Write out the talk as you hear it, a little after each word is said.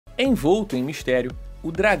Envolto em mistério,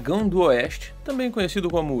 o Dragão do Oeste, também conhecido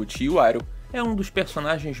como TIO IROH, é um dos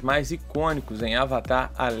personagens mais icônicos em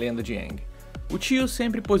Avatar: A Lenda de Aang. O tio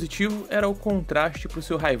sempre positivo era o contraste para o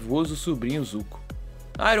seu raivoso sobrinho Zuko.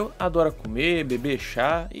 IROH adora comer, beber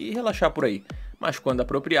chá e relaxar por aí, mas quando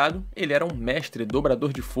apropriado, ele era um mestre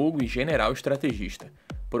dobrador de fogo e general estrategista.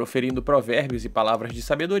 Proferindo provérbios e palavras de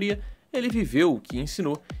sabedoria, ele viveu o que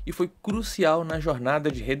ensinou e foi crucial na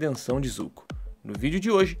jornada de redenção de Zuko. No vídeo de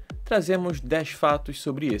hoje, trazemos 10 fatos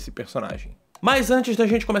sobre esse personagem. Mas antes da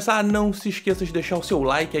gente começar, não se esqueça de deixar o seu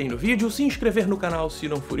like aí no vídeo, se inscrever no canal se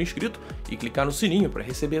não for inscrito e clicar no sininho para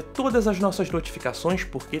receber todas as nossas notificações,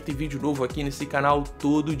 porque tem vídeo novo aqui nesse canal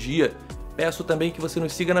todo dia. Peço também que você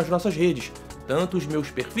nos siga nas nossas redes, tanto os meus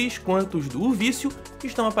perfis quanto os do Vício, que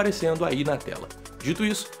estão aparecendo aí na tela. Dito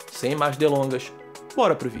isso, sem mais delongas,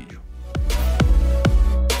 bora pro vídeo.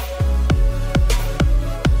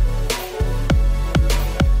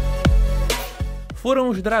 Foram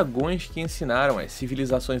os dragões que ensinaram às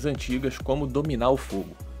civilizações antigas como dominar o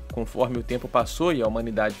fogo. Conforme o tempo passou e a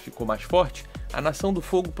humanidade ficou mais forte, a Nação do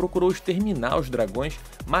Fogo procurou exterminar os dragões,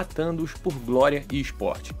 matando-os por glória e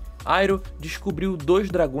esporte. IROH descobriu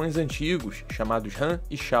 2 dragões antigos, chamados Han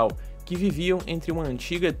e Shao, que viviam entre uma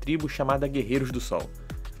antiga tribo chamada Guerreiros do Sol.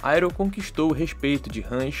 IROH conquistou o respeito de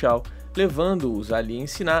Han e Shao, levando-os a lhe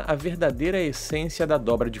ensinar a verdadeira essência da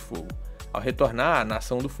Dobra de Fogo. Ao retornar à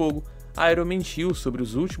Nação do Fogo, IROH mentiu sobre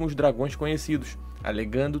os últimos dragões conhecidos,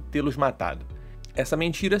 alegando tê-los matado. Essa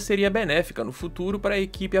mentira seria benéfica no futuro para a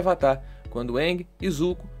equipe Avatar, quando Aang e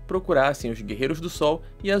Zuko procurassem os Guerreiros do Sol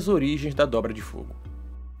e as origens da Dobra de Fogo.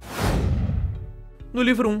 No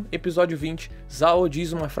livro 1, episódio 20, Zhao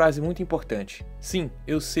diz uma frase muito importante. Sim,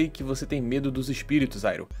 eu sei que você tem medo dos espíritos,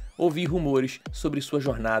 IROH. Ouvi rumores sobre sua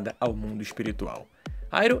jornada ao mundo espiritual.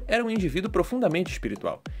 IROH era um indivíduo profundamente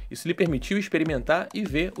espiritual. Isso lhe permitiu experimentar e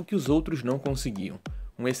ver o que os outros não conseguiam.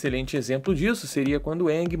 Um excelente exemplo disso seria quando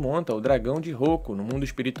Aang monta o dragão de Roku no mundo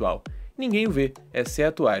espiritual. Ninguém o vê,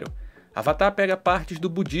 exceto IROH. Avatar pega partes do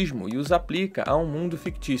budismo e os aplica a um mundo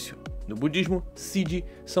fictício. No budismo, Siddhi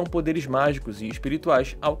são poderes mágicos e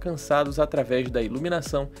espirituais alcançados através da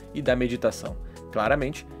iluminação e da meditação.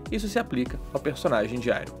 Claramente, isso se aplica ao personagem de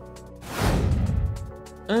IROH.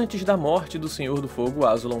 Antes da morte do Senhor do Fogo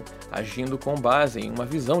Azulon, agindo com base em uma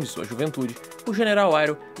visão de sua juventude, o general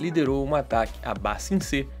IROH liderou um ataque a Ba Sing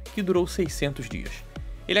Se que durou 600 dias.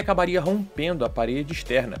 Ele acabaria rompendo a parede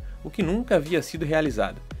externa, o que nunca havia sido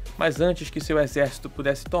realizado. Mas antes que seu exército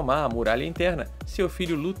pudesse tomar a muralha interna, seu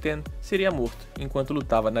filho Lu Ten seria morto enquanto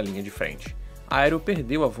lutava na linha de frente. IROH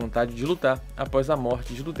perdeu a vontade de lutar após a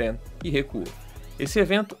morte de Lu Ten e recuou. Esse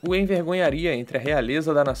evento o envergonharia entre a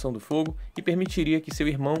realeza da Nação do Fogo e permitiria que seu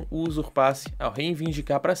irmão o usurpasse ao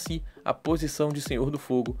reivindicar para si a posição de Senhor do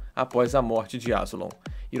Fogo após a morte de Azulon.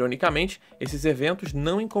 Ironicamente, esses eventos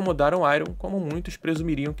não incomodaram IROH como muitos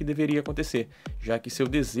presumiriam que deveria acontecer, já que seu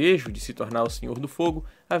desejo de se tornar o Senhor do Fogo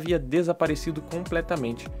havia desaparecido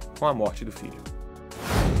completamente com a morte do filho.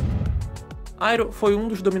 IROH foi um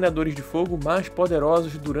dos dominadores de fogo mais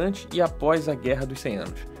poderosos durante e após a Guerra dos 100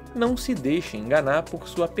 Anos. Não se deixe enganar por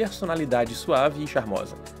sua personalidade suave e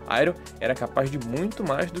charmosa. IROH era capaz de muito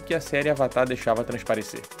mais do que a série Avatar deixava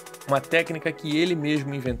transparecer. Uma técnica que ele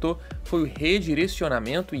mesmo inventou foi o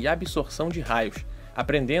redirecionamento e absorção de raios.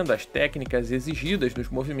 Aprendendo as técnicas exigidas nos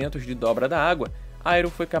movimentos de dobra da água,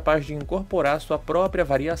 IROH foi capaz de incorporar sua própria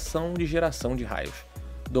variação de geração de raios.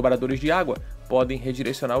 Dobradores de água podem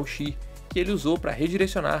redirecionar o Chi, que ele usou para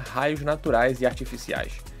redirecionar raios naturais e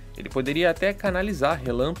artificiais. Ele poderia até canalizar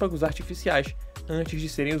relâmpagos artificiais antes de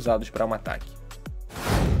serem usados para um ataque.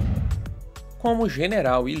 Como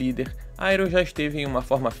general e líder, IROH já esteve em uma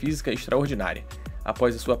forma física extraordinária.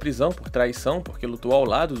 Após a sua prisão por traição porque lutou ao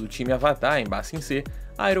lado do time Avatar em Ba Sing Se,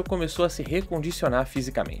 IROH começou a se recondicionar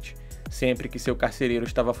fisicamente. Sempre que seu carcereiro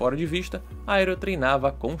estava fora de vista, IROH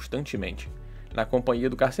treinava constantemente. Na companhia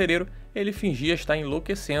do carcereiro, ele fingia estar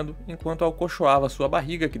enlouquecendo enquanto alcochoava sua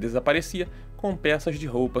barriga que desaparecia com peças de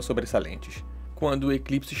roupa sobressalentes. Quando o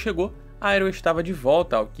eclipse chegou, IROH estava de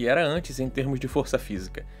volta ao que era antes em termos de força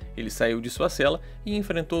física. Ele saiu de sua cela e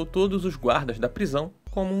enfrentou todos os guardas da prisão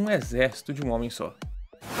como um exército de um homem só.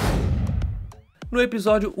 No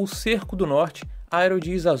episódio O Cerco do Norte, IROH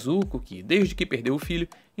diz a Zuko que, desde que perdeu o filho,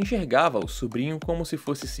 enxergava o sobrinho como se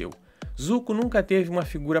fosse seu. Zuko nunca teve uma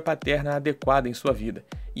figura paterna adequada em sua vida,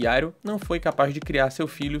 e IROH não foi capaz de criar seu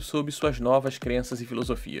filho sob suas novas crenças e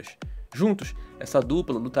filosofias. Juntos, essa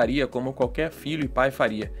dupla lutaria como qualquer filho e pai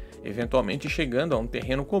faria, eventualmente chegando a um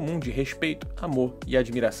terreno comum de respeito, amor e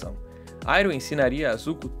admiração. IROH ensinaria a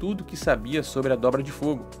Zuko tudo o que sabia sobre a Dobra de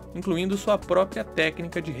Fogo, incluindo sua própria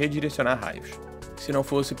técnica de redirecionar raios. Se não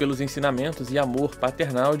fosse pelos ensinamentos e amor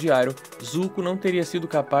paternal de Iroh, Zuko não teria sido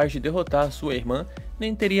capaz de derrotar sua irmã,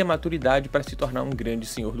 nem teria maturidade para se tornar um grande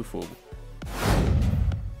Senhor do Fogo.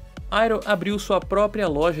 Iroh abriu sua própria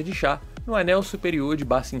loja de chá no anel superior de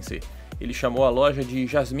Ba Sing Se. Ele chamou a loja de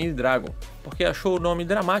Jasmine Dragon, porque achou o nome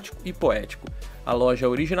dramático e poético. A loja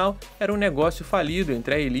original era um negócio falido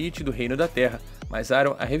entre a elite do Reino da Terra, mas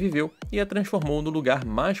Iroh a reviveu e a transformou no lugar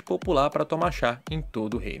mais popular para tomar chá em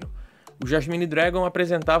todo o reino. O Jasmine Dragon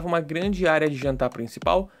apresentava uma grande área de jantar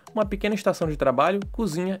principal, uma pequena estação de trabalho,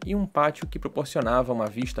 cozinha e um pátio que proporcionava uma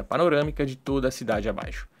vista panorâmica de toda a cidade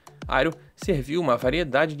abaixo. Iroh serviu uma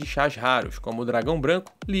variedade de chás raros, como o dragão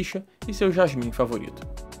branco, lixa e seu jasmim favorito.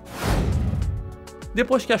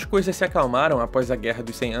 Depois que as coisas se acalmaram após a Guerra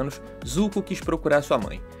dos 100 Anos, Zuko quis procurar sua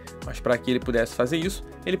mãe. Mas para que ele pudesse fazer isso,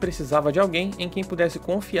 ele precisava de alguém em quem pudesse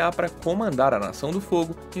confiar para comandar a Nação do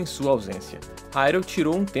Fogo em sua ausência. Iroh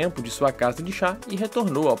tirou um tempo de sua casa de chá e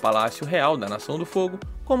retornou ao Palácio Real da Nação do Fogo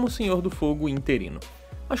como Senhor do Fogo interino.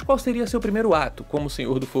 Mas qual seria seu primeiro ato como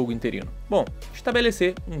Senhor do Fogo interino? Bom,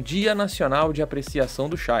 estabelecer um Dia Nacional de Apreciação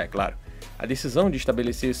do Chá, é claro. A decisão de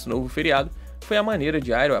estabelecer esse novo feriado foi a maneira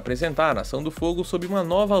de Iroh apresentar a Nação do Fogo sob uma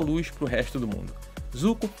nova luz para o resto do mundo.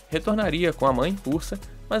 Zuko retornaria com a mãe Ursa,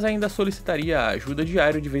 mas ainda solicitaria a ajuda de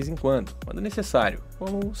Iroh de vez em quando necessário,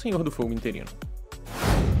 como o Senhor do Fogo interino.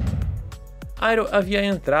 Iroh havia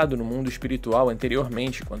entrado no mundo espiritual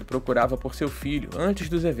anteriormente quando procurava por seu filho antes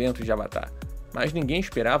dos eventos de Avatar, mas ninguém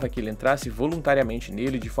esperava que ele entrasse voluntariamente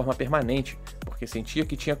nele de forma permanente, porque sentia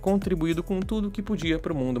que tinha contribuído com tudo o que podia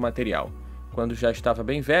para o mundo material. Quando já estava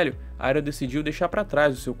bem velho, Iroh decidiu deixar para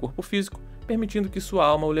trás o seu corpo físico, permitindo que sua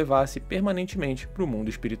alma o levasse permanentemente para o mundo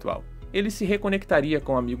espiritual. Ele se reconectaria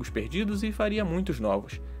com amigos perdidos e faria muitos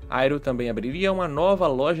novos. Iroh também abriria uma nova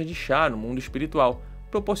loja de chá no mundo espiritual,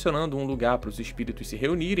 proporcionando um lugar para os espíritos se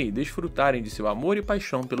reunirem e desfrutarem de seu amor e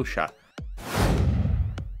paixão pelo chá.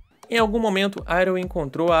 Em algum momento, Iroh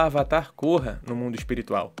encontrou a Avatar Korra no mundo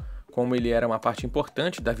espiritual. Como ele era uma parte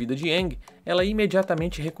importante da vida de Aang, ela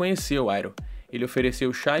imediatamente reconheceu Iroh. Ele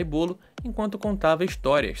ofereceu chá e bolo enquanto contava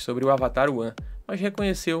histórias sobre o Avatar One, mas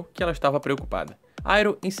reconheceu que ela estava preocupada.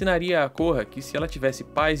 Iroh ensinaria a Korra que se ela tivesse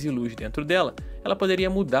paz e luz dentro dela, ela poderia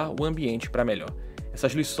mudar o ambiente para melhor.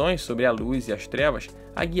 Essas lições sobre a luz e as trevas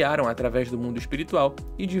a guiaram através do mundo espiritual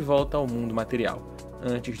e de volta ao mundo material.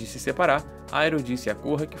 Antes de se separar, Iroh disse a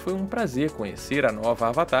Korra que foi um prazer conhecer a nova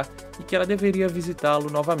Avatar e que ela deveria visitá-lo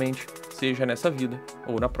novamente, seja nessa vida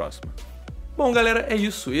ou na próxima. Bom galera, é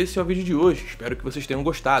isso, esse é o vídeo de hoje, espero que vocês tenham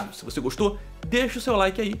gostado. Se você gostou, deixa o seu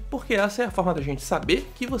like aí, porque essa é a forma da gente saber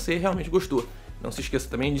que você realmente gostou. Não se esqueça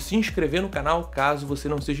também de se inscrever no canal caso você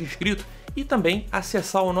não seja inscrito e também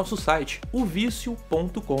acessar o nosso site,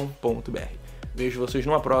 ovicio.com.br. Vejo vocês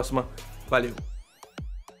numa próxima, valeu!